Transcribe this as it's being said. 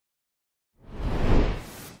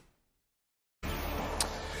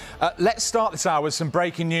Let's start this hour with some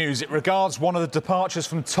breaking news. It regards one of the departures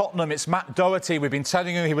from Tottenham. It's Matt Doherty. We've been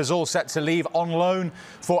telling you he was all set to leave on loan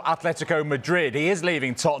for Atletico Madrid. He is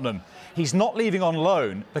leaving Tottenham. He's not leaving on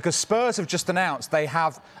loan because Spurs have just announced they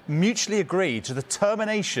have mutually agreed to the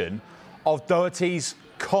termination of Doherty's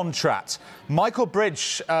contract. Michael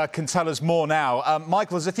Bridge can tell us more now.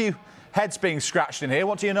 Michael, there's a few heads being scratched in here.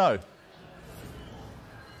 What do you know?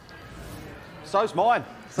 So's mine.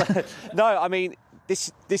 No, I mean,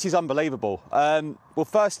 this is unbelievable. Well,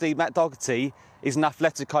 firstly, Matt Doherty is an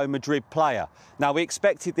Atletico Madrid player. Now, we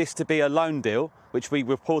expected this to be a loan deal, which we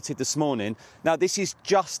reported this morning. Now, this is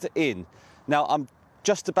just in. Now, I'm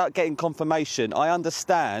just about getting confirmation. I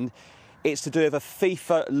understand it's to do with a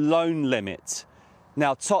FIFA loan limit.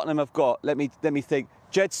 Now, Tottenham have got, let me think,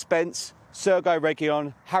 Jed Spence, Sergio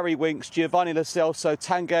Reguilon, Harry Winks, Giovanni Lo Celso,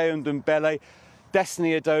 Tanguy Ndombele,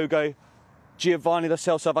 Destiny Udogie, Giovanni Lo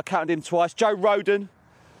Celso, I counted him twice, Joe Rodon,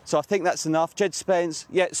 so I think that's enough, Jed Spence,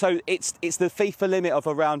 yeah, so it's the FIFA limit of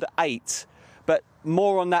around 8, but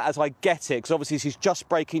more on that as I get it, because obviously this is just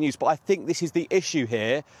breaking news, but I think this is the issue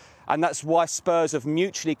here, and that's why Spurs have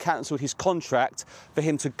mutually cancelled his contract for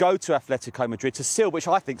him to go to Atletico Madrid to seal, which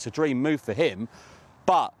I think is a dream move for him,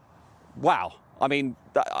 but wow. I mean,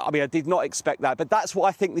 I did not expect that, but that's what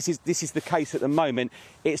I think this is the case at the moment.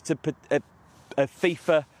 It's to put a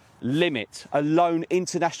FIFA limit, a loan,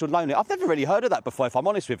 international loan limit. I've never really heard of that before, if I'm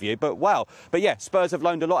honest with you, but wow. But yeah, Spurs have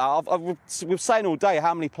loaned a lot out. We're saying all day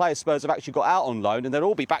how many players Spurs have actually got out on loan, and they'll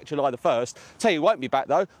all be back July the 1st. Tell you who won't be back,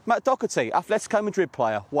 though, Matt Doherty, Atletico Madrid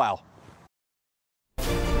player. Wow.